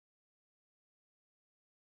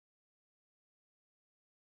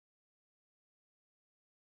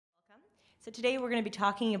So today we're going to be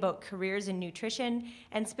talking about careers in nutrition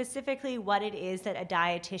and specifically what it is that a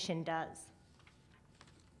dietitian does.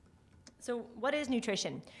 So what is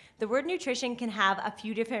nutrition? The word nutrition can have a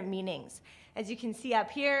few different meanings. As you can see up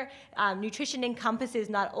here, nutrition encompasses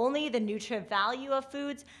not only the nutritive value of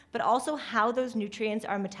foods, but also how those nutrients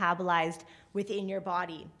are metabolized within your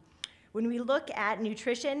body. When we look at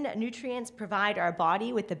nutrition, nutrients provide our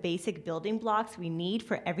body with the basic building blocks we need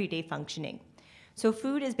for everyday functioning. So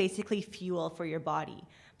food is basically fuel for your body.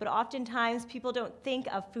 But oftentimes people don't think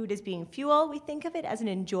of food as being fuel, we think of it as an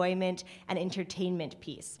enjoyment and entertainment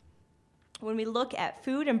piece. When we look at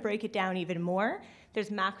food and break it down even more, there's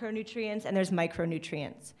macronutrients and there's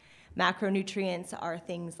micronutrients. Macronutrients are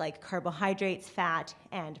things like carbohydrates, fat,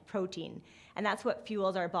 and protein. And that's what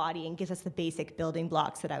fuels our body and gives us the basic building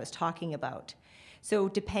blocks that I was talking about. So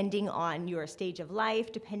depending on your stage of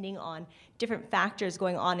life, depending on different factors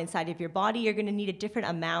going on inside of your body, you're going to need a different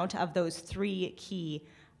amount of those three key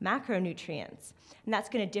macronutrients. And that's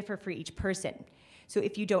going to differ for each person. So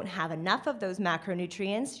if you don't have enough of those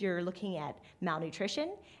macronutrients, you're looking at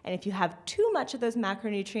malnutrition. And if you have too much of those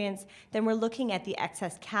macronutrients, then we're looking at the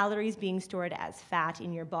excess calories being stored as fat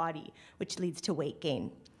in your body, which leads to weight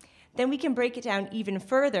gain. Then we can break it down even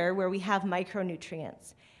further where we have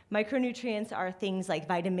micronutrients. Micronutrients are things like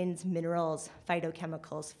vitamins, minerals,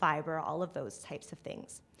 phytochemicals, fiber, all of those types of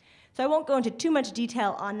things. So I won't go into too much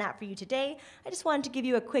detail on that for you today. I just wanted to give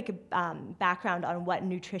you a quick background on what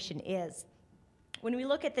nutrition is. When we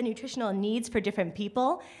look at the nutritional needs for different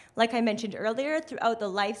people, like I mentioned earlier, throughout the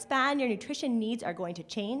lifespan, your nutrition needs are going to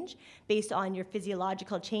change based on your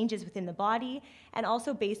physiological changes within the body and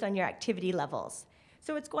also based on your activity levels.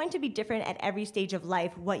 So it's going to be different at every stage of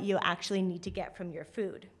life what you actually need to get from your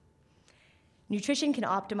food. Nutrition can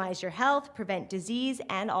optimize your health, prevent disease,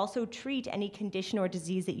 and also treat any condition or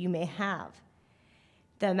disease that you may have.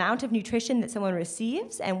 The amount of nutrition that someone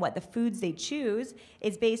receives and what the foods they choose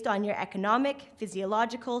is based on your economic,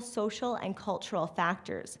 physiological, social, and cultural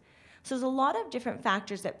factors. So there's a lot of different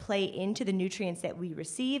factors that play into the nutrients that we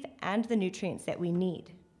receive and the nutrients that we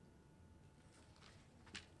need.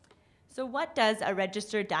 So what does a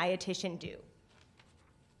registered dietitian do?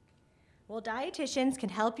 Well, dietitians can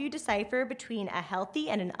help you decipher between a healthy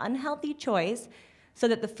and an unhealthy choice so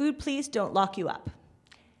that the food police don't lock you up.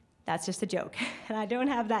 That's just a joke. And I don't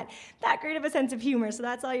have that great of a sense of humor, so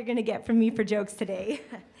that's all you're going to get from me for jokes today.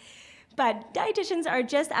 But dietitians are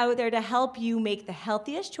just out there to help you make the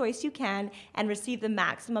healthiest choice you can and receive the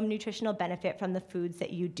maximum nutritional benefit from the foods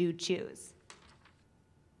that you do choose.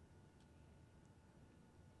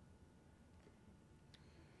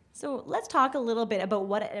 So let's talk a little bit about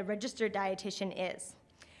what a registered dietitian is.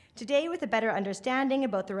 Today, with a better understanding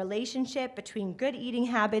about the relationship between good eating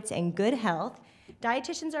habits and good health,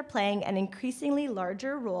 dietitians are playing an increasingly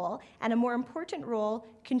larger role and a more important role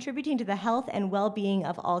contributing to the health and well-being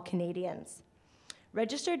of all Canadians.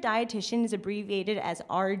 Registered dietitian is abbreviated as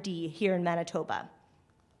RD here in Manitoba.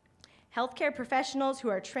 Healthcare professionals who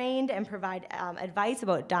are trained and provide advice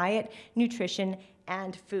about diet, nutrition,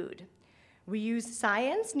 and food. We use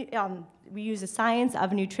science, the science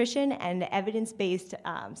of nutrition and evidence-based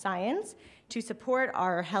science to support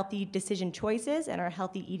our healthy decision choices and our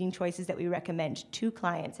healthy eating choices that we recommend to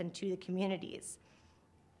clients and to the communities.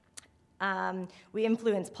 We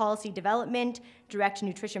influence policy development, direct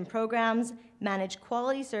nutrition programs, manage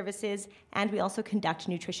quality services, and we also conduct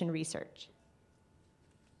nutrition research.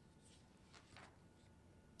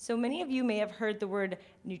 So many of you may have heard the word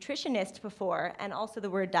nutritionist before and also the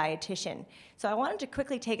word dietitian. So I wanted to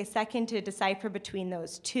quickly take a second to decipher between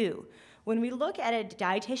those two. When we look at a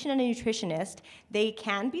dietitian and a nutritionist, they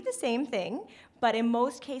can be the same thing, but in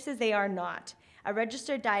most cases they are not. A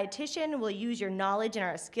registered dietitian will use your knowledge and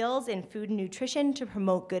our skills in food and nutrition to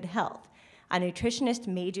promote good health. A nutritionist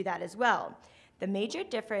may do that as well. The major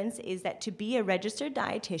difference is that to be a registered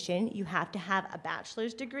dietitian, you have to have a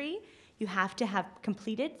bachelor's degree, you have to have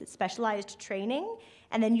completed specialized training,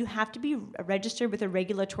 and then you have to be registered with a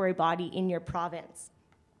regulatory body in your province.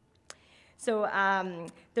 So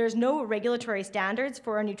there's no regulatory standards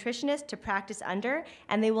for a nutritionist to practice under,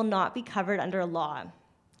 and they will not be covered under a law.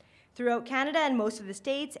 Throughout Canada and most of the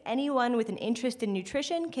states, anyone with an interest in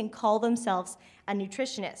nutrition can call themselves a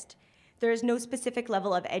nutritionist. There is no specific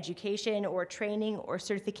level of education or training or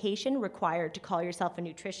certification required to call yourself a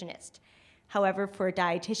nutritionist. However, for a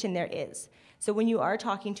dietitian, there is. So when you are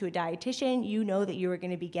talking to a dietitian, you know that you are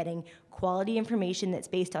going to be getting quality information that's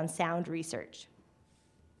based on sound research.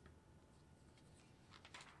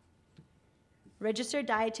 Registered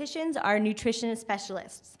dietitians are nutrition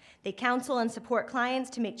specialists. They counsel and support clients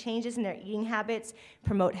to make changes in their eating habits,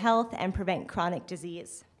 promote health, and prevent chronic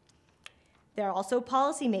disease. They're also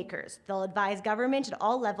policymakers. They'll advise government at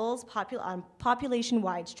all levels on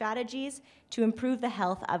population-wide strategies to improve the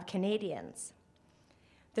health of Canadians.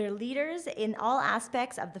 They're leaders in all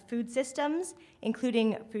aspects of the food systems,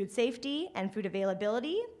 including food safety and food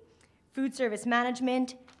availability, food service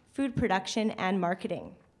management, food production, and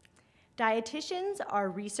marketing. Dietitians are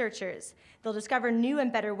researchers. They'll discover new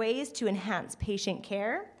and better ways to enhance patient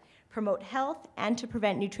care, promote health, and to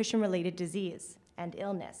prevent nutrition-related disease and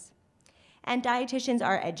illness. And dietitians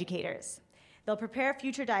are educators. They'll prepare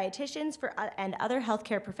future dietitians and other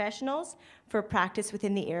healthcare professionals for practice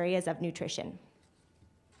within the areas of nutrition.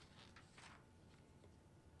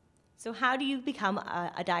 So how do you become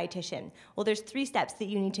a dietitian? Well, there's 3 steps that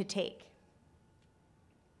you need to take.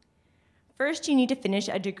 First, you need to finish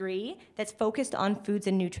a degree that's focused on foods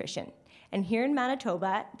and nutrition. And here in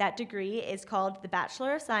Manitoba, that degree is called the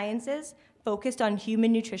Bachelor of Sciences, focused on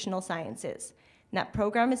Human Nutritional Sciences. And that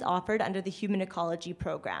program is offered under the Human Ecology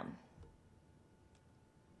program.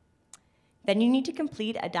 Then you need to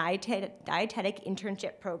complete a dietetic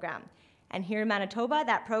internship program. And here in Manitoba,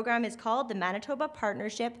 that program is called the Manitoba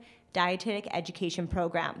Partnership Dietetic Education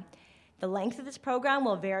Program. The length of this program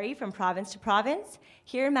will vary from province to province.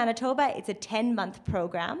 Here in Manitoba, it's a 10-month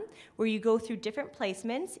program where you go through different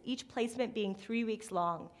placements, each placement being 3 weeks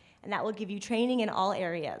long, and that will give you training in all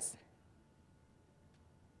areas.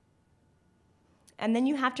 And then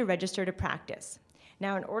you have to register to practice.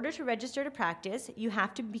 Now, in order to register to practice, you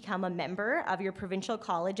have to become a member of your Provincial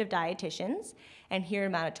College of Dietitians, and here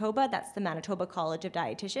in Manitoba, that's the Manitoba College of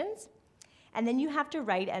Dietitians. And then you have to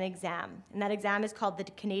write an exam, and that exam is called the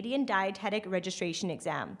Canadian Dietetic Registration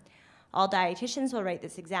Exam. All dietitians will write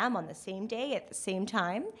this exam on the same day at the same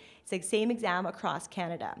time. It's the same exam across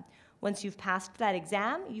Canada. Once you've passed that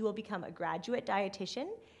exam, you will become a graduate dietitian,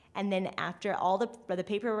 and then after all the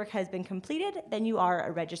paperwork has been completed, then you are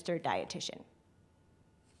a registered dietitian.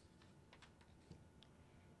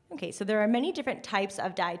 Okay, so there are many different types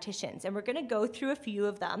of dietitians, and we're going to go through a few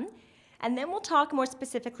of them. And then we'll talk more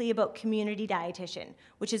specifically about community dietitian,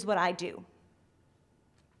 which is what I do.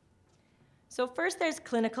 So first, there's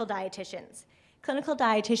clinical dietitians. Clinical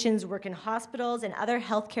dietitians work in hospitals and other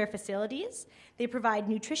healthcare facilities. They provide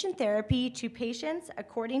nutrition therapy to patients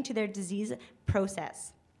according to their disease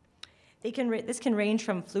process. This can range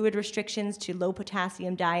from fluid restrictions to low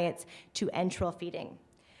potassium diets to enteral feeding.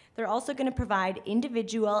 They're also going to provide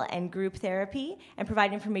individual and group therapy and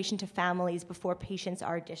provide information to families before patients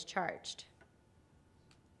are discharged.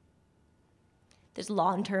 There's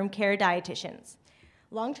long-term care dietitians.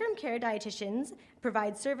 Long-term care dietitians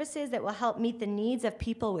provide services that will help meet the needs of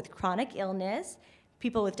people with chronic illness,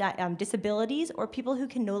 people with disabilities, or people who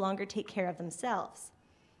can no longer take care of themselves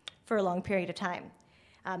for a long period of time.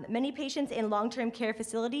 Many patients in long-term care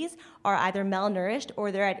facilities are either malnourished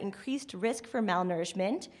or they're at increased risk for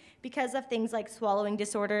malnourishment because of things like swallowing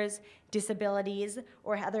disorders, disabilities,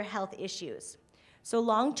 or other health issues. So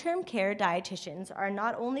long-term care dietitians are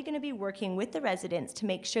not only going to be working with the residents to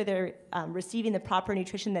make sure they're receiving the proper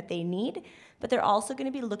nutrition that they need, but they're also going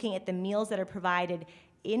to be looking at the meals that are provided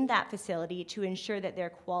in that facility to ensure that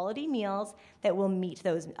they're quality meals that will meet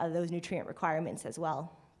those nutrient requirements as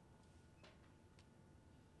well.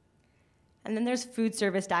 And then there's food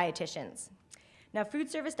service dietitians. Now, food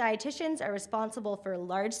service dietitians are responsible for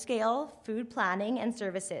large-scale food planning and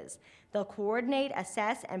services. They'll coordinate,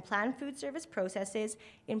 assess, and plan food service processes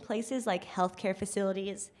in places like healthcare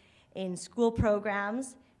facilities, in school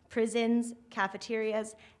programs, prisons,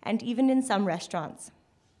 cafeterias, and even in some restaurants.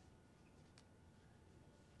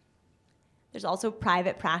 There's also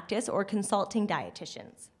private practice or consulting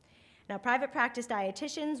dietitians. Now, private practice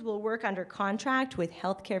dietitians will work under contract with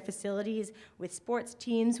healthcare facilities, with sports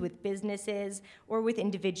teams, with businesses, or with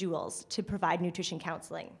individuals to provide nutrition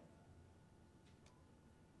counseling.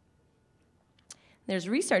 There's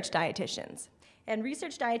research dietitians. And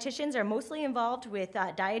research dietitians are mostly involved with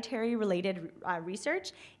dietary-related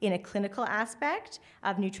research in a clinical aspect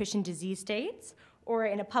of nutrition disease states, or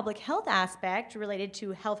in a public health aspect related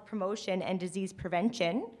to health promotion and disease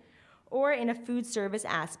prevention, or in a food service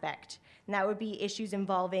aspect. And that would be issues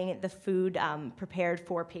involving the food prepared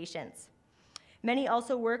for patients. Many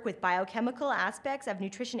also work with biochemical aspects of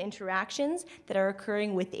nutrition interactions that are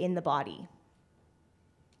occurring within the body.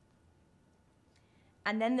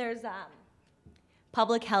 And then there's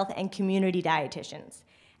public health and community dietitians.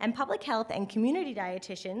 And public health and community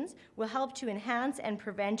dietitians will help to enhance and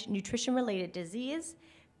prevent nutrition-related disease.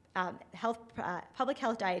 Public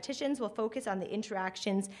health dietitians will focus on the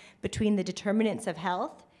interactions between the determinants of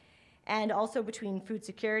health and also between food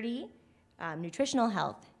security, nutritional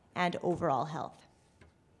health, and overall health.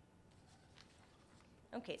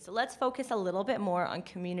 Okay, so let's focus a little bit more on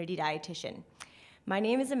community dietitian. My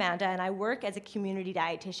name is Amanda, and I work as a community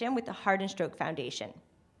dietitian with the Heart and Stroke Foundation.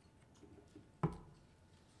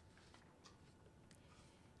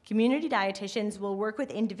 Community dietitians will work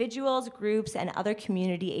with individuals, groups, and other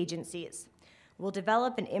community agencies. We'll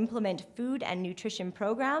develop and implement food and nutrition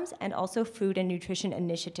programs and also food and nutrition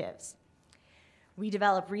initiatives. We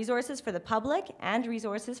develop resources for the public and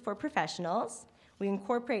resources for professionals. We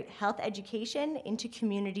incorporate health education into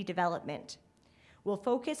community development. We'll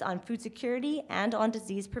focus on food security and on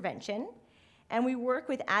disease prevention. And we work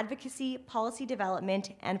with advocacy, policy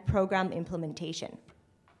development, and program implementation.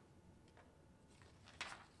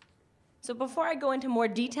 So before I go into more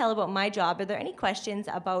detail about my job, are there any questions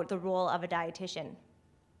about the role of a dietitian?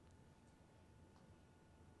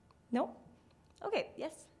 No? Okay,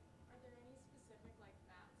 yes? Are there any specific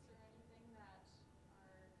fats or anything that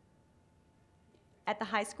are at the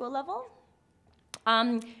high school level?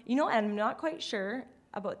 You know, I'm not quite sure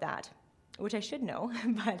about that, which I should know,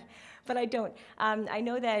 but I don't. I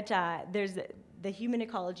know that there's the human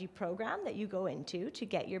ecology program that you go into to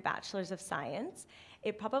get your Bachelor's of Science.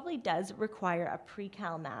 It probably does require a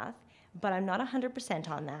pre-cal math, but I'm not 100%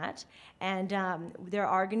 on that. And there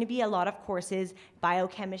are going to be a lot of courses,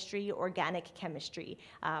 biochemistry, organic chemistry.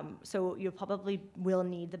 So you probably will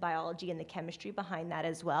need the biology and the chemistry behind that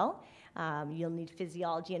as well. You'll need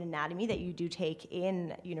physiology and anatomy that you do take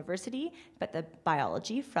in university, but the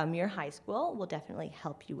biology from your high school will definitely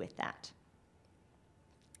help you with that.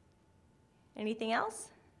 Anything else?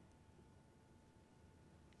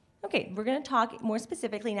 Okay, we're going to talk more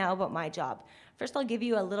specifically now about my job. First, I'll give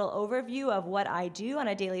you a little overview of what I do on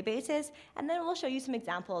a daily basis, and then we'll show you some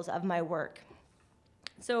examples of my work.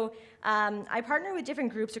 So I partner with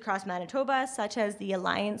different groups across Manitoba, such as the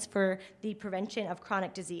Alliance for the Prevention of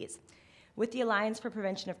Chronic Disease. With the Alliance for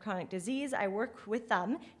Prevention of Chronic Disease, I work with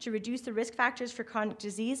them to reduce the risk factors for chronic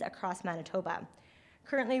disease across Manitoba.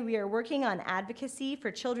 Currently, we are working on advocacy for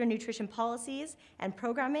children nutrition policies and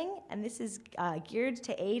programming, and this is geared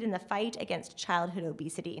to aid in the fight against childhood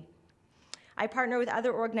obesity. I partner with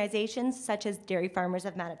other organizations such as Dairy Farmers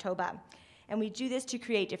of Manitoba, and we do this to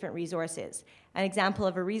create different resources. An example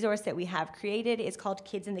of a resource that we have created is called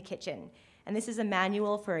Kids in the Kitchen, and this is a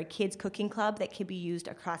manual for a kids cooking club that can be used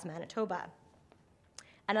across Manitoba.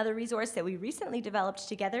 Another resource that we recently developed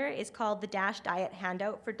together is called the DASH Diet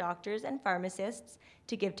Handout for doctors and pharmacists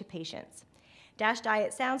to give to patients. DASH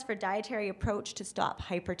Diet stands for Dietary Approach to Stop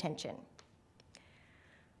Hypertension.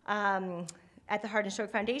 At the Heart and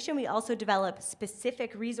Stroke Foundation, we also develop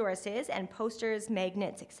specific resources and posters,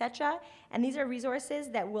 magnets, etc. And these are resources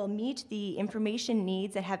that will meet the information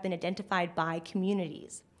needs that have been identified by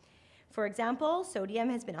communities. For example, sodium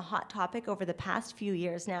has been a hot topic over the past few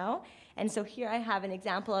years now, and so here I have an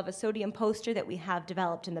example of a sodium poster that we have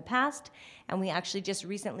developed in the past, and we actually just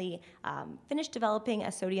recently finished developing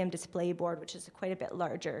a sodium display board, which is quite a bit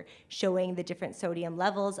larger, showing the different sodium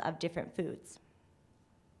levels of different foods.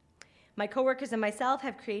 My coworkers and myself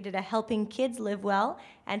have created a Helping Kids Live Well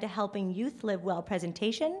and a Helping Youth Live Well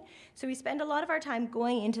presentation, so we spend a lot of our time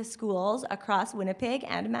going into schools across Winnipeg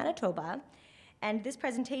and Manitoba. And this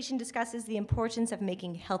presentation discusses the importance of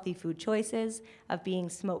making healthy food choices, of being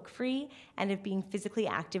smoke-free, and of being physically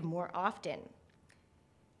active more often.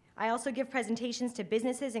 I also give presentations to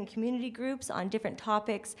businesses and community groups on different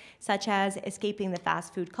topics, such as escaping the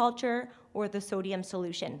fast food culture or the sodium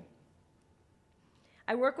solution.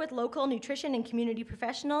 I work with local nutrition and community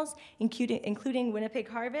professionals, including Winnipeg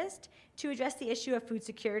Harvest, to address the issue of food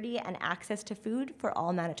security and access to food for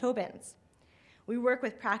all Manitobans. We work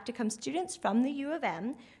with practicum students from the U of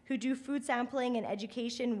M who do food sampling and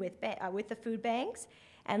education with the food banks.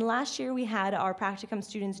 And last year we had our practicum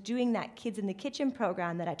students doing that Kids in the Kitchen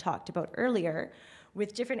program that I talked about earlier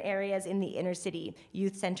with different areas in the inner city,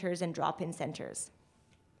 youth centers and drop-in centers.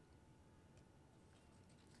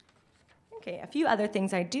 Okay, a few other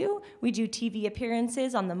things I do. We do TV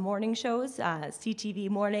appearances on the morning shows, CTV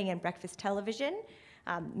Morning and Breakfast Television.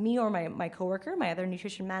 Me or my coworker, my other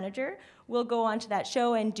nutrition manager, will go onto that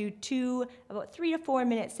show and do about 3 to 4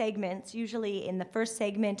 minute segments. Usually in the first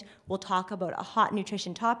segment, we'll talk about a hot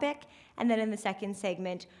nutrition topic, and then in the second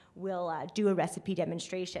segment, we'll do a recipe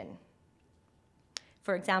demonstration.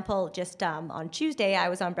 For example, just on Tuesday, I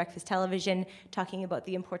was on Breakfast Television talking about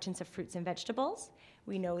the importance of fruits and vegetables.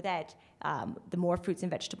 We know that the more fruits and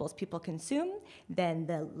vegetables people consume, then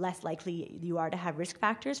the less likely you are to have risk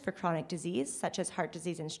factors for chronic disease, such as heart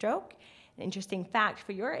disease and stroke. An interesting fact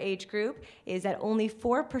for your age group is that only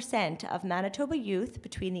 4% of Manitoba youth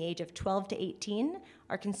between the age of 12 to 18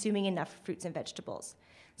 are consuming enough fruits and vegetables.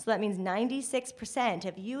 So that means 96%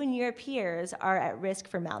 of you and your peers are at risk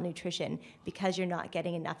for malnutrition because you're not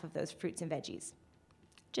getting enough of those fruits and veggies.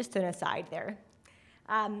 Just an aside there.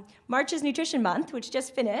 March is Nutrition Month, which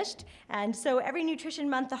just finished, and so every Nutrition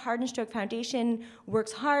Month, the Heart and Stroke Foundation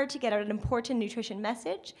works hard to get out an important nutrition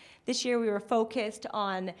message. This year we were focused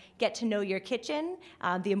on get to know your kitchen,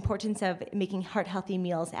 the importance of making heart-healthy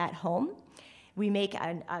meals at home. We make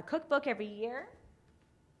a cookbook every year,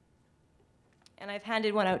 and I've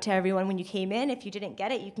handed one out to everyone when you came in. If you didn't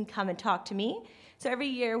get it, you can come and talk to me. So every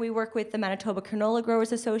year we work with the Manitoba Canola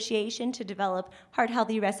Growers Association to develop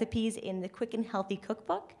heart-healthy recipes in the Quick and Healthy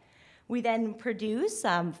Cookbook. We then produce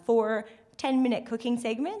 4 10-minute cooking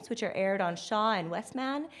segments, which are aired on Shaw and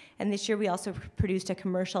Westman. And this year we also produced a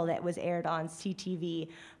commercial that was aired on CTV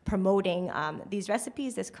promoting these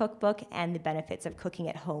recipes, this cookbook, and the benefits of cooking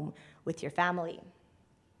at home with your family.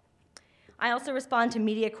 I also respond to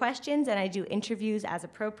media questions, and I do interviews as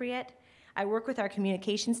appropriate. I work with our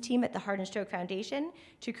communications team at the Heart and Stroke Foundation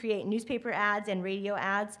to create newspaper ads and radio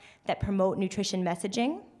ads that promote nutrition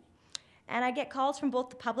messaging. And I get calls from both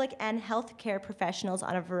the public and healthcare professionals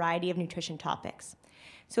on a variety of nutrition topics.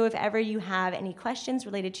 So if ever you have any questions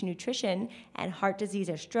related to nutrition and heart disease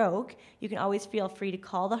or stroke, you can always feel free to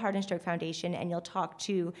call the Heart and Stroke Foundation, and you'll talk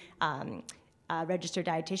to a registered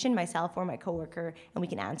dietitian, myself or my coworker, and we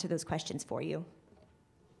can answer those questions for you.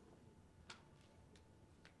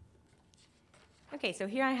 Okay, so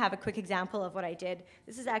here I have a quick example of what I did.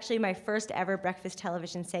 This is actually my first ever breakfast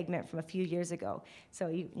television segment from a few years ago. So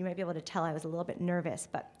you might be able to tell I was a little bit nervous,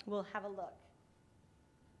 but we'll have a look.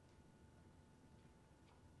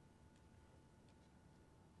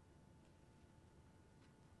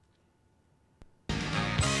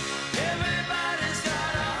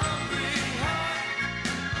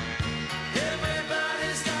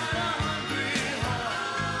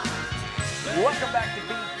 Welcome back to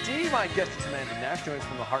BG. My guest is Amanda Nash, joins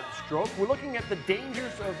from the Heart and Stroke. We're looking at the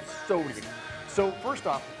dangers of sodium. So first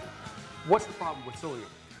off, what's the problem with sodium?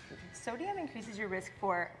 Sodium increases your risk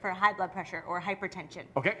for high blood pressure or hypertension.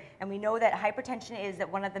 Okay. And we know that hypertension is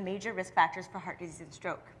one of the major risk factors for heart disease and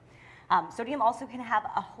stroke. Sodium also can have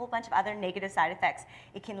a whole bunch of other negative side effects.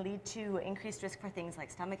 It can lead to increased risk for things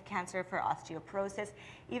like stomach cancer, for osteoporosis,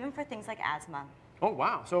 even for things like asthma. Oh,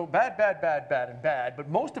 wow. So bad, and bad, but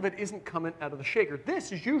most of it isn't coming out of the shaker.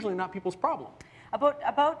 This is usually not people's problem.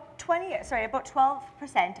 About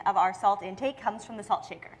 12% of our salt intake comes from the salt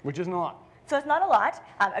shaker. Which isn't a lot. So it's not a lot.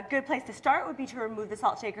 A good place to start would be to remove the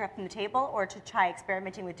salt shaker up from the table, or to try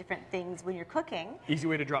experimenting with different things when you're cooking. Easy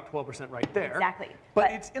way to drop 12% right there. Exactly.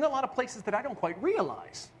 But it's in a lot of places that I don't quite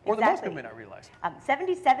realize, or the most of them may not realize.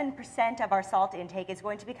 77% of our salt intake is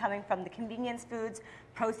going to be coming from the convenience foods,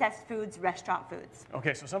 processed foods, restaurant foods.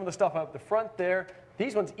 Okay, so some of the stuff up the front there,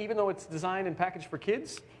 these ones, even though it's designed and packaged for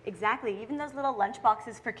kids? Exactly. Even those little lunch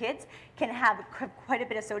boxes for kids can have quite a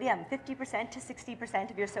bit of sodium. 50% to 60%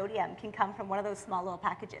 of your sodium can come from one of those small little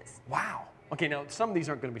packages. Wow. Okay, now some of these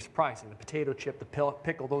aren't going to be surprising. The potato chip, the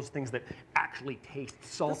pickle, those things that actually taste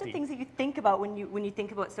salty. Those are things that you think about when you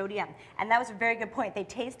think about sodium. And that was a very good point. They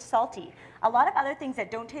taste salty. A lot of other things that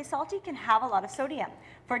don't taste salty can have a lot of sodium.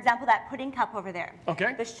 For example, that pudding cup over there.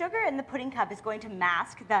 Okay. The sugar in the pudding cup is going to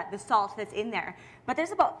mask the salt that's in there. But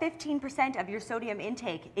there's about 15% of your sodium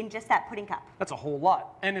intake in just that pudding cup. That's a whole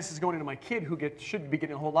lot. And this is going into my kid who should be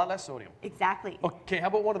getting a whole lot less sodium. Exactly. Okay, how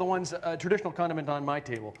about one of the ones, traditional condiment on my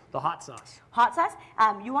table, the hot sauce? Hot sauce,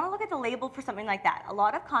 you want to look at the label for something like that. A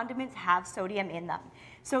lot of condiments have sodium in them.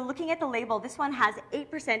 So looking at the label, this one has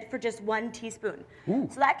 8% for just 1 teaspoon. Ooh.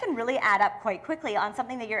 So that can really add up quite quickly on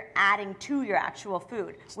something that you're adding to your actual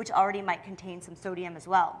food, which already might contain some sodium as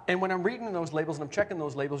well. And when I'm reading those labels and I'm checking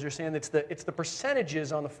those labels, you're saying it's the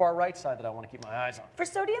percentages on the far right side that I want to keep my eyes on. For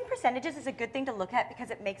sodium percentages is a good thing to look at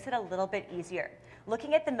because it makes it a little bit easier.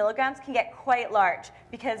 Looking at the milligrams can get quite large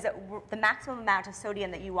because the maximum amount of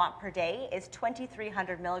sodium that you want per day is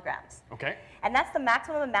 2,300 milligrams. Okay. And that's the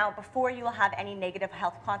maximum amount before you will have any negative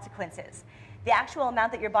health consequences. The actual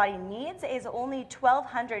amount that your body needs is only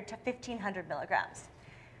 1,200 to 1,500 milligrams.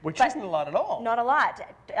 Which isn't a lot at all. Not a lot.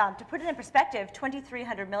 To put it in perspective,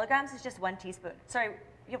 2,300 milligrams is just 1 teaspoon. Sorry,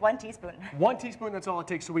 Yeah, 1 teaspoon. 1 teaspoon, that's all it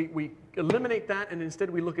takes. So we eliminate that, and instead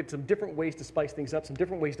we look at some different ways to spice things up, some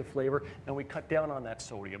different ways to flavor, and we cut down on that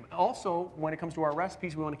sodium. Also, when it comes to our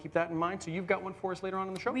recipes, we want to keep that in mind. So you've got one for us later on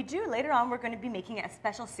in the show? We do. Later on, we're going to be making a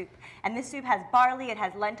special soup. And this soup has barley, it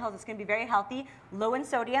has lentils, it's going to be very healthy, low in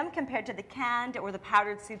sodium compared to the canned or the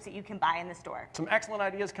powdered soups that you can buy in the store. Some excellent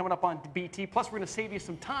ideas coming up on BT. Plus, we're going to save you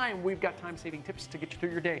some time. We've got time-saving tips to get you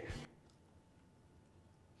through your day.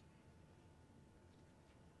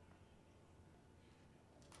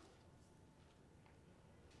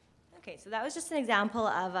 Okay, so that was just an example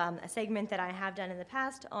of a segment that I have done in the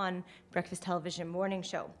past on Breakfast Television Morning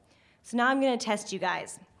Show. So now I'm going to test you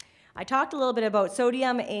guys. I talked a little bit about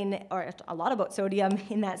sodium or a lot about sodium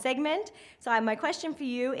in that segment. So my question for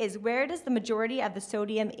you is, where does the majority of the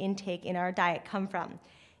sodium intake in our diet come from?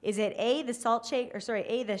 Is it A, the salt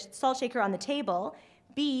shaker on the table,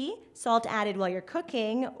 B, salt added while you're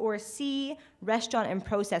cooking, or C, restaurant and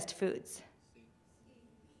processed foods?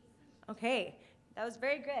 Okay, that was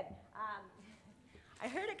very good. I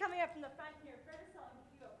heard it coming up from the front here first, so I'll give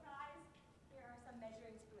you a prize. Here are some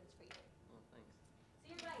measuring spoons for you. Oh, thanks. So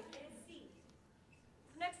you're right, it is C.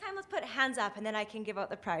 Next time, let's put hands up, and then I can give out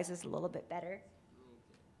the prizes a little bit better.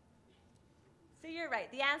 So you're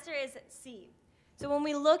right, the answer is C. So when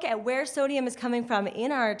we look at where sodium is coming from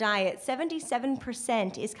in our diet,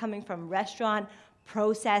 77% is coming from restaurant,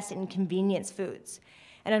 processed, and convenience foods.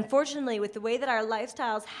 And unfortunately, with the way that our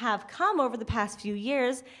lifestyles have come over the past few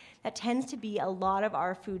years, that tends to be a lot of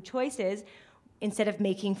our food choices instead of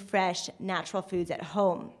making fresh, natural foods at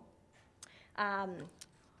home.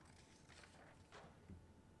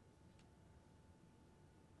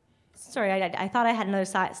 Sorry, I thought I had another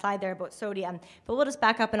slide there about sodium, but we'll just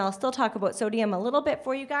back up and I'll still talk about sodium a little bit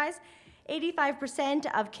for you guys. 85%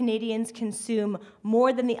 of Canadians consume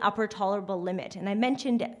more than the upper tolerable limit. And I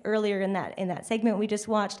mentioned earlier in that segment we just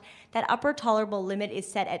watched, that upper tolerable limit is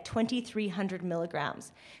set at 2,300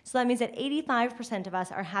 milligrams. So that means that 85% of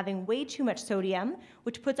us are having way too much sodium,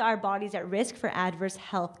 which puts our bodies at risk for adverse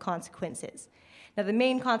health consequences. Now, the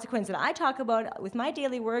main consequence that I talk about with my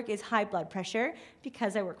daily work is high blood pressure,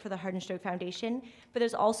 because I work for the Heart and Stroke Foundation, but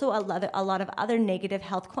there's also a lot of other negative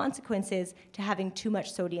health consequences to having too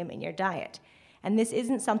much sodium in your diet. And this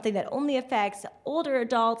isn't something that only affects older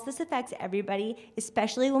adults, this affects everybody,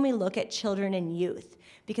 especially when we look at children and youth,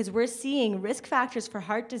 because we're seeing risk factors for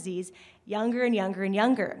heart disease younger and younger and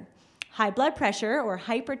younger. High blood pressure or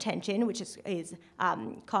hypertension, which is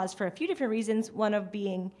caused for a few different reasons, one of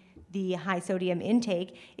being the high sodium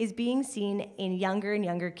intake, is being seen in younger and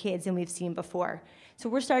younger kids than we've seen before. So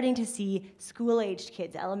we're starting to see school-aged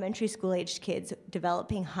kids, elementary school-aged kids,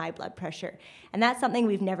 developing high blood pressure. And that's something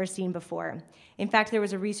we've never seen before. In fact, there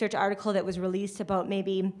was a research article that was released about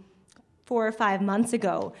maybe 4 or 5 months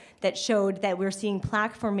ago that showed that we're seeing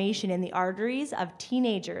plaque formation in the arteries of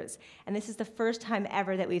teenagers. And this is the first time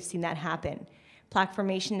ever that we've seen that happen. Plaque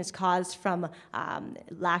formation is caused from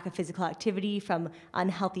lack of physical activity, from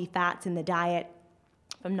unhealthy fats in the diet,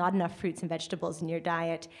 from not enough fruits and vegetables in your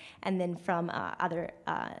diet, and then from other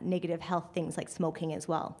negative health things like smoking as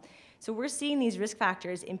well. So we're seeing these risk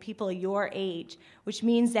factors in people your age, which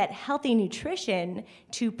means that healthy nutrition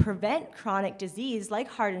to prevent chronic disease like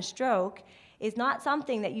heart and stroke is not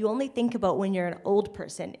something that you only think about when you're an old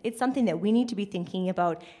person. It's something that we need to be thinking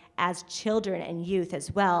about as children and youth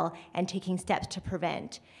as well, and taking steps to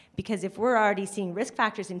prevent. Because if we're already seeing risk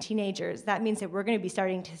factors in teenagers, that means that we're going to be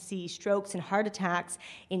starting to see strokes and heart attacks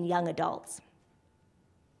in young adults.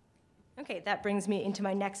 Okay, that brings me into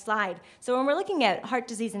my next slide. So when we're looking at heart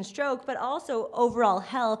disease and stroke, but also overall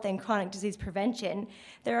health and chronic disease prevention,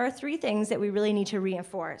 there are 3 things that we really need to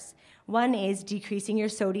reinforce. 1 is decreasing your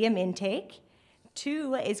sodium intake.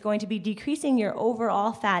 2 is going to be decreasing your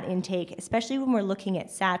overall fat intake, especially when we're looking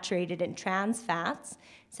at saturated and trans fats.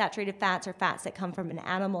 Saturated fats are fats that come from an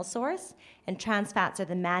animal source, and trans fats are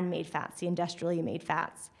the man-made fats, the industrially made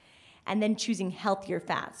fats. And then choosing healthier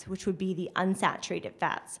fats, which would be the unsaturated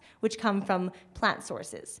fats, which come from plant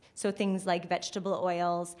sources. So things like vegetable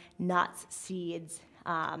oils, nuts, seeds,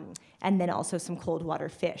 and then also some cold water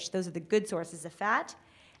fish. Those are the good sources of fat.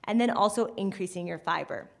 And then also increasing your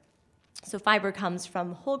fiber. So fiber comes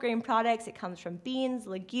from whole grain products, it comes from beans,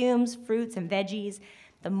 legumes, fruits, and veggies.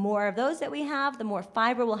 The more of those that we have, the more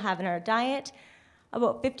fiber we'll have in our diet.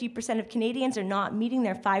 About 50% of Canadians are not meeting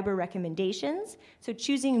their fiber recommendations, so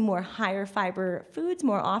choosing more higher fiber foods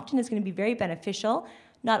more often is going to be very beneficial,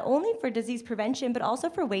 not only for disease prevention, but also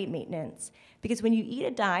for weight maintenance. Because when you eat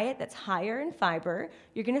a diet that's higher in fiber,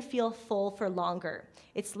 you're gonna feel full for longer.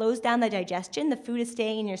 It slows down the digestion, the food is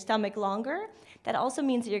staying in your stomach longer. That also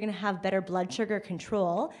means that you're gonna have better blood sugar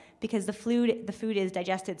control because the food is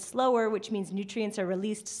digested slower, which means nutrients are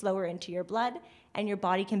released slower into your blood, and your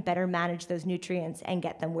body can better manage those nutrients and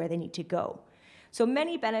get them where they need to go. So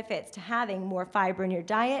many benefits to having more fiber in your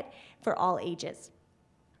diet for all ages.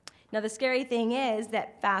 Now the scary thing is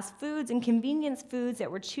that fast foods and convenience foods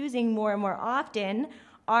that we're choosing more and more often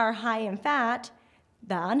are high in fat,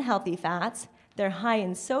 the unhealthy fats, they're high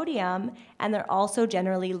in sodium, and they're also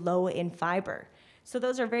generally low in fiber. So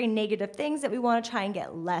those are very negative things that we want to try and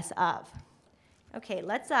get less of. Okay,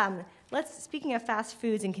 let's speaking of fast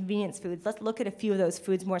foods and convenience foods, let's look at a few of those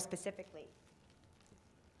foods more specifically.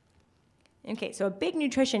 Okay, so a big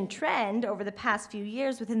nutrition trend over the past few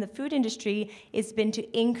years within the food industry has been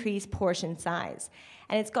to increase portion size.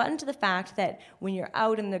 And it's gotten to the fact that when you're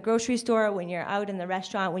out in the grocery store, when you're out in the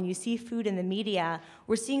restaurant, when you see food in the media,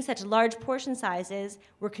 we're seeing such large portion sizes,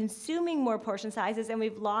 we're consuming more portion sizes, and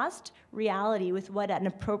we've lost reality with what an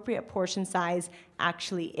appropriate portion size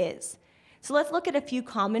actually is. So let's look at a few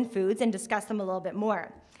common foods and discuss them a little bit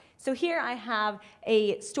more. So here I have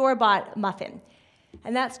a store-bought muffin.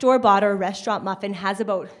 And that store-bought or restaurant muffin has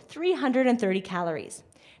about 330 calories.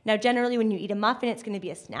 Now, generally, when you eat a muffin, it's going to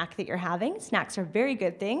be a snack that you're having. Snacks are very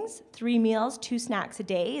good things. 3 meals, 2 snacks a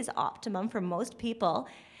day is optimum for most people.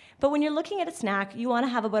 But when you're looking at a snack, you want to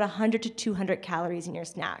have about 100 to 200 calories in your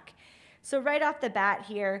snack. So right off the bat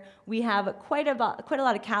here, we have quite a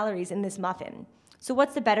lot of calories in this muffin. So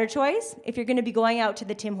what's the better choice? If you're going to be going out to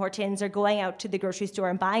the Tim Hortons or going out to the grocery store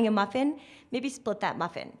and buying a muffin, maybe split that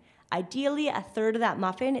muffin. Ideally, a third of that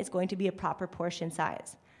muffin is going to be a proper portion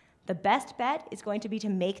size. The best bet is going to be to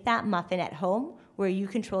make that muffin at home where you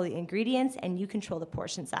control the ingredients and you control the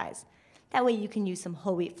portion size. That way you can use some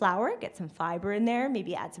whole wheat flour, get some fiber in there,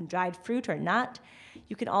 maybe add some dried fruit or nut.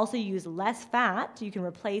 You can also use less fat. You can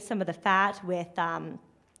replace some of the fat with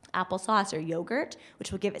applesauce or yogurt,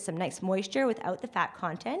 which will give it some nice moisture without the fat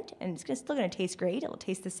content, and it's still going to taste great. It will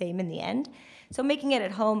taste the same in the end. So making it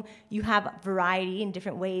at home, you have variety in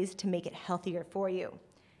different ways to make it healthier for you.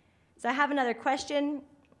 So I have another question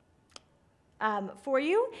for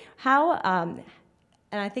you. And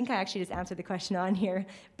I think I actually just answered the question on here,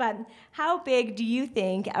 but how big do you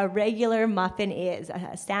think a regular muffin is,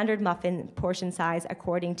 a standard muffin portion size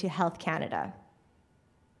according to Health Canada?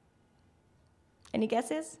 Any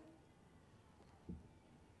guesses?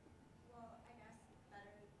 Well, I guess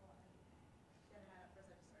better than a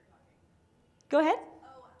person start talking. Go ahead.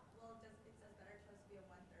 Oh, well, it says better supposed to be a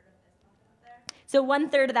 1/3 of this muffin up there. So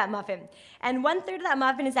 1/3 of that muffin. And 1/3 of that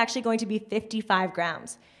muffin is actually going to be 55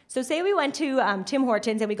 grams. So say we went to Tim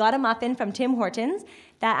Hortons and we got a muffin from Tim Hortons.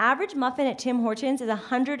 That average muffin at Tim Hortons is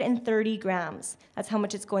 130 grams. That's how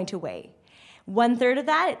much it's going to weigh. 1/3 of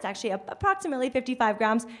that, it's actually approximately 55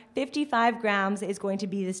 grams. 55 grams is going to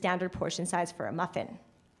be the standard portion size for a muffin.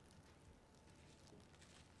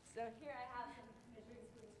 So here I have some measuring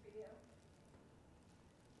spoons for you.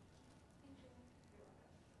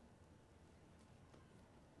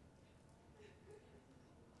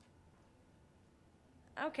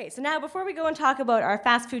 Okay, so now before we go and talk about our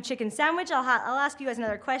fast food chicken sandwich, I'll ask you guys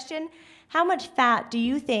another question. How much fat do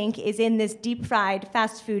you think is in this deep fried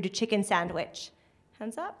fast food chicken sandwich?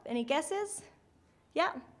 Hands up, any guesses?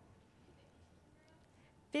 Yeah?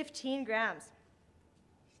 15 grams.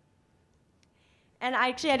 And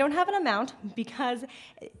actually, I don't have an amount because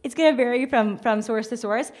it's going to vary from source to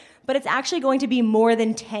source, but it's actually going to be more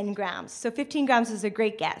than 10 grams. So 15 grams is a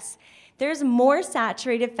great guess. There's more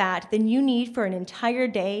saturated fat than you need for an entire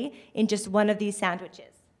day in just one of these sandwiches.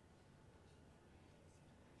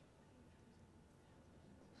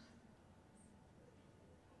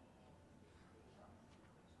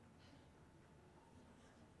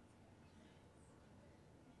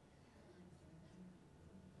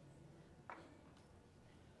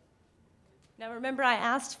 Now remember, I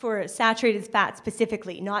asked for saturated fat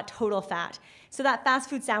specifically, not total fat. So that fast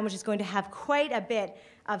food sandwich is going to have quite a bit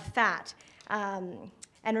of fat. And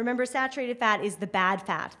remember, saturated fat is the bad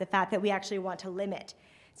fat, the fat that we actually want to limit.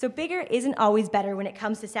 So bigger isn't always better when it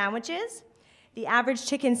comes to sandwiches. The average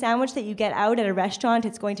chicken sandwich that you get out at a restaurant,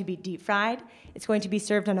 it's going to be deep fried. It's going to be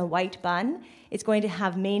served on a white bun. It's going to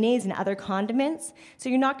have mayonnaise and other condiments. So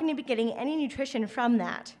you're not going to be getting any nutrition from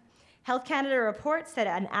that. Health Canada reports that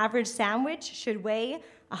an average sandwich should weigh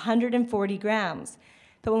 140 grams.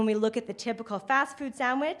 But when we look at the typical fast food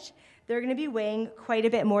sandwich, they're going to be weighing quite a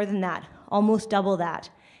bit more than that, almost double that.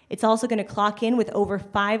 It's also going to clock in with over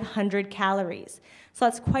 500 calories. So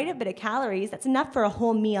that's quite a bit of calories. That's enough for a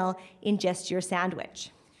whole meal in just your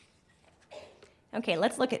sandwich. Okay,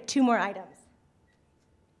 let's look at 2 more items.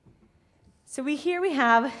 So here we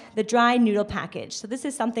have the dry noodle package. So this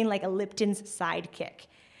is something like a Lipton's Sidekick.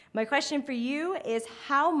 My question for you is,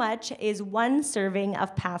 how much is 1 serving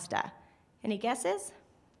of pasta? Any guesses?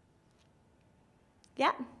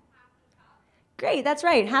 Yeah? Great, that's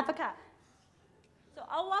right, half a cup. So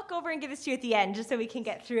I'll walk over and give this to you at the end, just so we can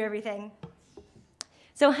get through everything.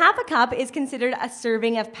 So half a cup is considered a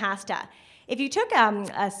serving of pasta. If you took a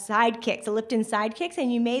Lipton Sidekicks,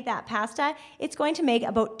 and you made that pasta, it's going to make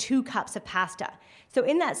about 2 cups of pasta. So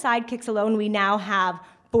in that Sidekicks alone, we now have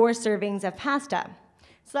 4 servings of pasta.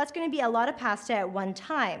 So that's going to be a lot of pasta at one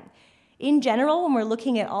time. In general, when we're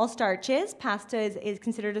looking at all starches, pasta is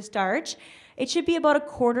considered a starch. It should be about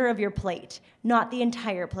 1/4 of your plate, not the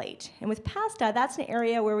entire plate. And with pasta, that's an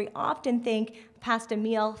area where we often think pasta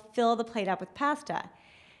meal, fill the plate up with pasta.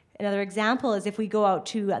 Another example is if we go out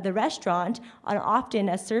to the restaurant, often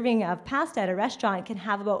a serving of pasta at a restaurant can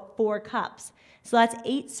have about 4 cups. So that's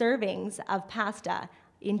 8 servings of pasta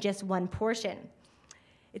in just 1 portion.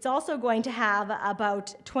 It's also going to have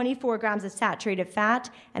about 24 grams of saturated fat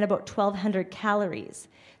and about 1,200 calories.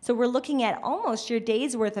 So we're looking at almost your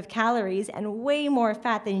day's worth of calories and way more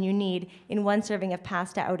fat than you need in 1 serving of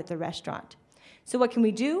pasta out at the restaurant. So what can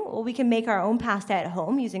we do? Well, we can make our own pasta at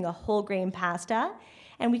home using a whole grain pasta,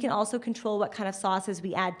 and we can also control what kind of sauces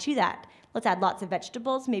we add to that. Let's add lots of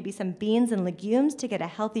vegetables, maybe some beans and legumes to get a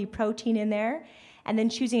healthy protein in there, and then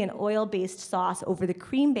choosing an oil-based sauce over the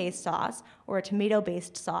cream-based sauce or a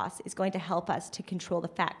tomato-based sauce is going to help us to control the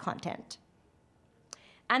fat content.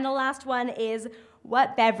 And the last one is,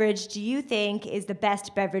 what beverage do you think is the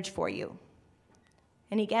best beverage for you?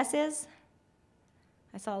 Any guesses?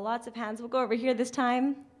 I saw lots of hands. We'll go over here this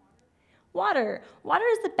time. Water. Water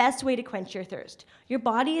is the best way to quench your thirst. Your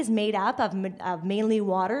body is made up of mainly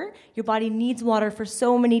water. Your body needs water for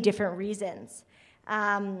so many different reasons.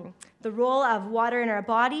 The role of water in our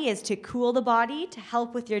body is to cool the body, to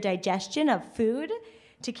help with your digestion of food,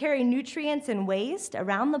 to carry nutrients and waste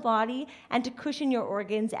around the body, and to cushion your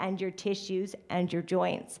organs and your tissues and your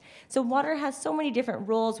joints. So water has so many different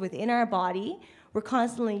roles within our body. We're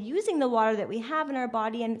constantly using the water that we have in our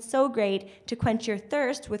body, and it's so great to quench your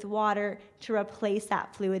thirst with water to replace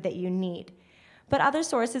that fluid that you need. But other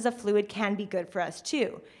sources of fluid can be good for us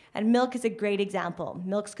too. And milk is a great example.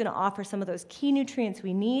 Milk's going to offer some of those key nutrients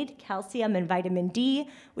we need, calcium and vitamin D,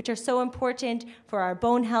 which are so important for our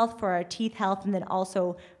bone health, for our teeth health, and then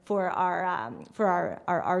also for our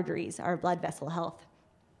arteries, our blood vessel health.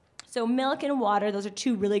 So milk and water, those are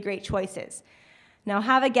 2 really great choices. Now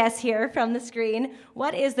have a guess here from the screen.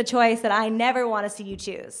 What is the choice that I never want to see you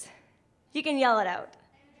choose? You can yell it out.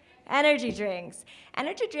 Energy drinks.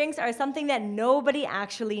 Energy drinks are something that nobody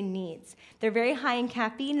actually needs. They're very high in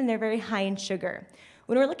caffeine and they're very high in sugar.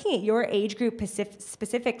 When we're looking at your age group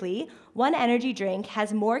specifically, 1 energy drink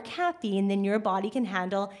has more caffeine than your body can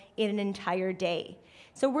handle in an entire day.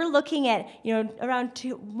 So we're looking at around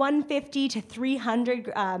 150 to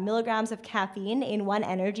 300 milligrams of caffeine in 1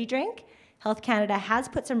 energy drink. Health Canada has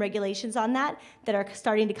put some regulations on that are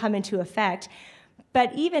starting to come into effect.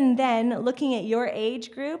 But even then, looking at your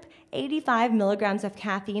age group, 85 milligrams of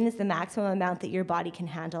caffeine is the maximum amount that your body can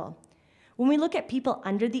handle. When we look at people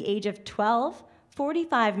under the age of 12,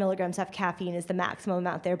 45 milligrams of caffeine is the maximum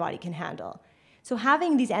amount their body can handle. So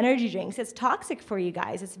having these energy drinks, it's toxic for you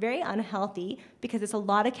guys. It's very unhealthy because it's a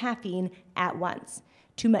lot of caffeine at once.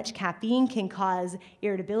 Too much caffeine can cause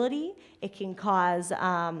irritability. It can cause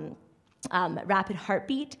rapid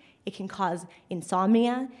heartbeat. It can cause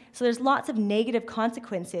insomnia. So there's lots of negative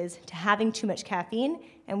consequences to having too much caffeine,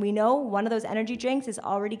 and we know one of those energy drinks is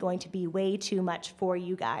already going to be way too much for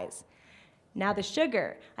you guys. Now the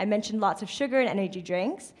sugar. I mentioned lots of sugar in energy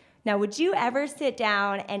drinks. Now would you ever sit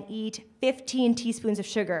down and eat 15 teaspoons of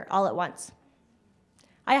sugar all at once?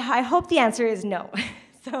 I hope the answer is no.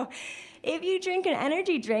 So if you drink an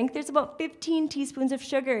energy drink, there's about 15 teaspoons of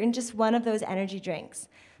sugar in just one of those energy drinks.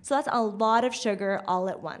 So that's a lot of sugar all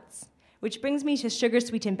at once, which brings me to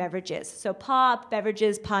sugar-sweetened beverages. So pop,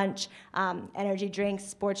 beverages, punch, energy drinks,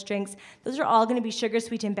 sports drinks, those are all going to be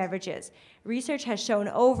sugar-sweetened beverages. Research has shown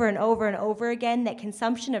over and over and over again that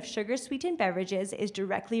consumption of sugar-sweetened beverages is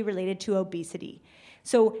directly related to obesity.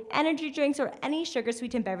 So energy drinks or any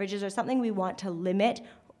sugar-sweetened beverages are something we want to limit,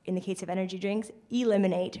 in the case of energy drinks,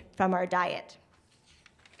 eliminate from our diet.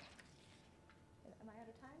 Am I out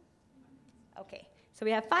of time? Okay. So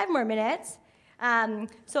we have 5 more minutes.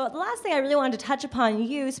 So the last thing I really wanted to touch upon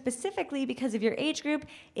you specifically because of your age group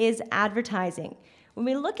is advertising. When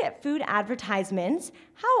we look at food advertisements,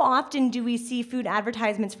 how often do we see food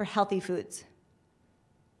advertisements for healthy foods?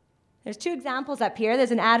 There's two examples up here.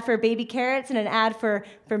 There's an ad for baby carrots and an ad for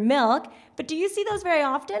milk. But do you see those very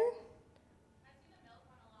often? I see the milk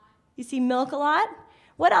one a lot. You see milk a lot?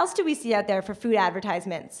 What else do we see out there for food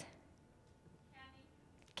advertisements?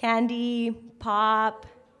 Candy, pop,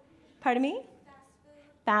 pardon me?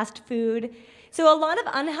 Fast food. So a lot of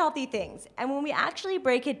unhealthy things. And when we actually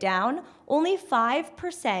break it down, only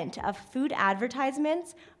 5% of food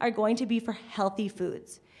advertisements are going to be for healthy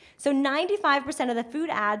foods. So 95% of the food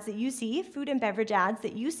ads that you see, food and beverage ads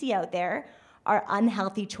that you see out there, are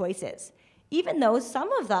unhealthy choices. Even though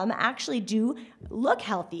some of them actually do look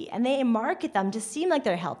healthy and they market them to seem like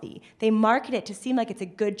they're healthy. They market it to seem like it's a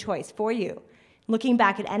good choice for you. Looking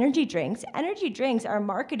back at energy drinks are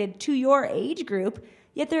marketed to your age group,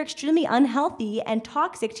 yet they're extremely unhealthy and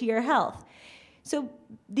toxic to your health. So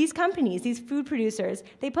these companies, these food producers,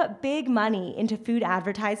 they put big money into food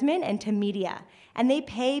advertisement and to media. And they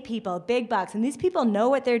pay people big bucks. And these people know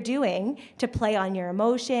what they're doing to play on your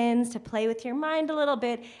emotions, to play with your mind a little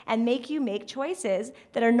bit, and make you make choices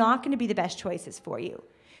that are not going to be the best choices for you.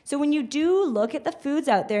 So when you do look at the foods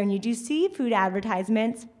out there and you do see food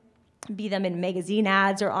advertisements, be them in magazine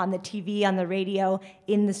ads or on the TV, on the radio,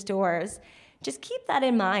 in the stores, just keep that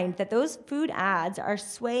in mind, that those food ads are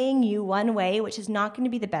swaying you one way, which is not going to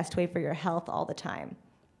be the best way for your health all the time.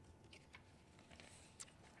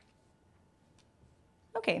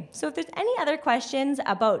 Okay, so if there's any other questions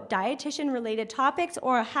about dietitian-related topics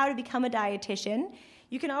or how to become a dietitian,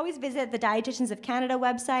 you can always visit the Dietitians of Canada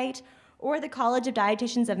website or the College of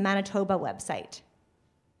Dietitians of Manitoba website.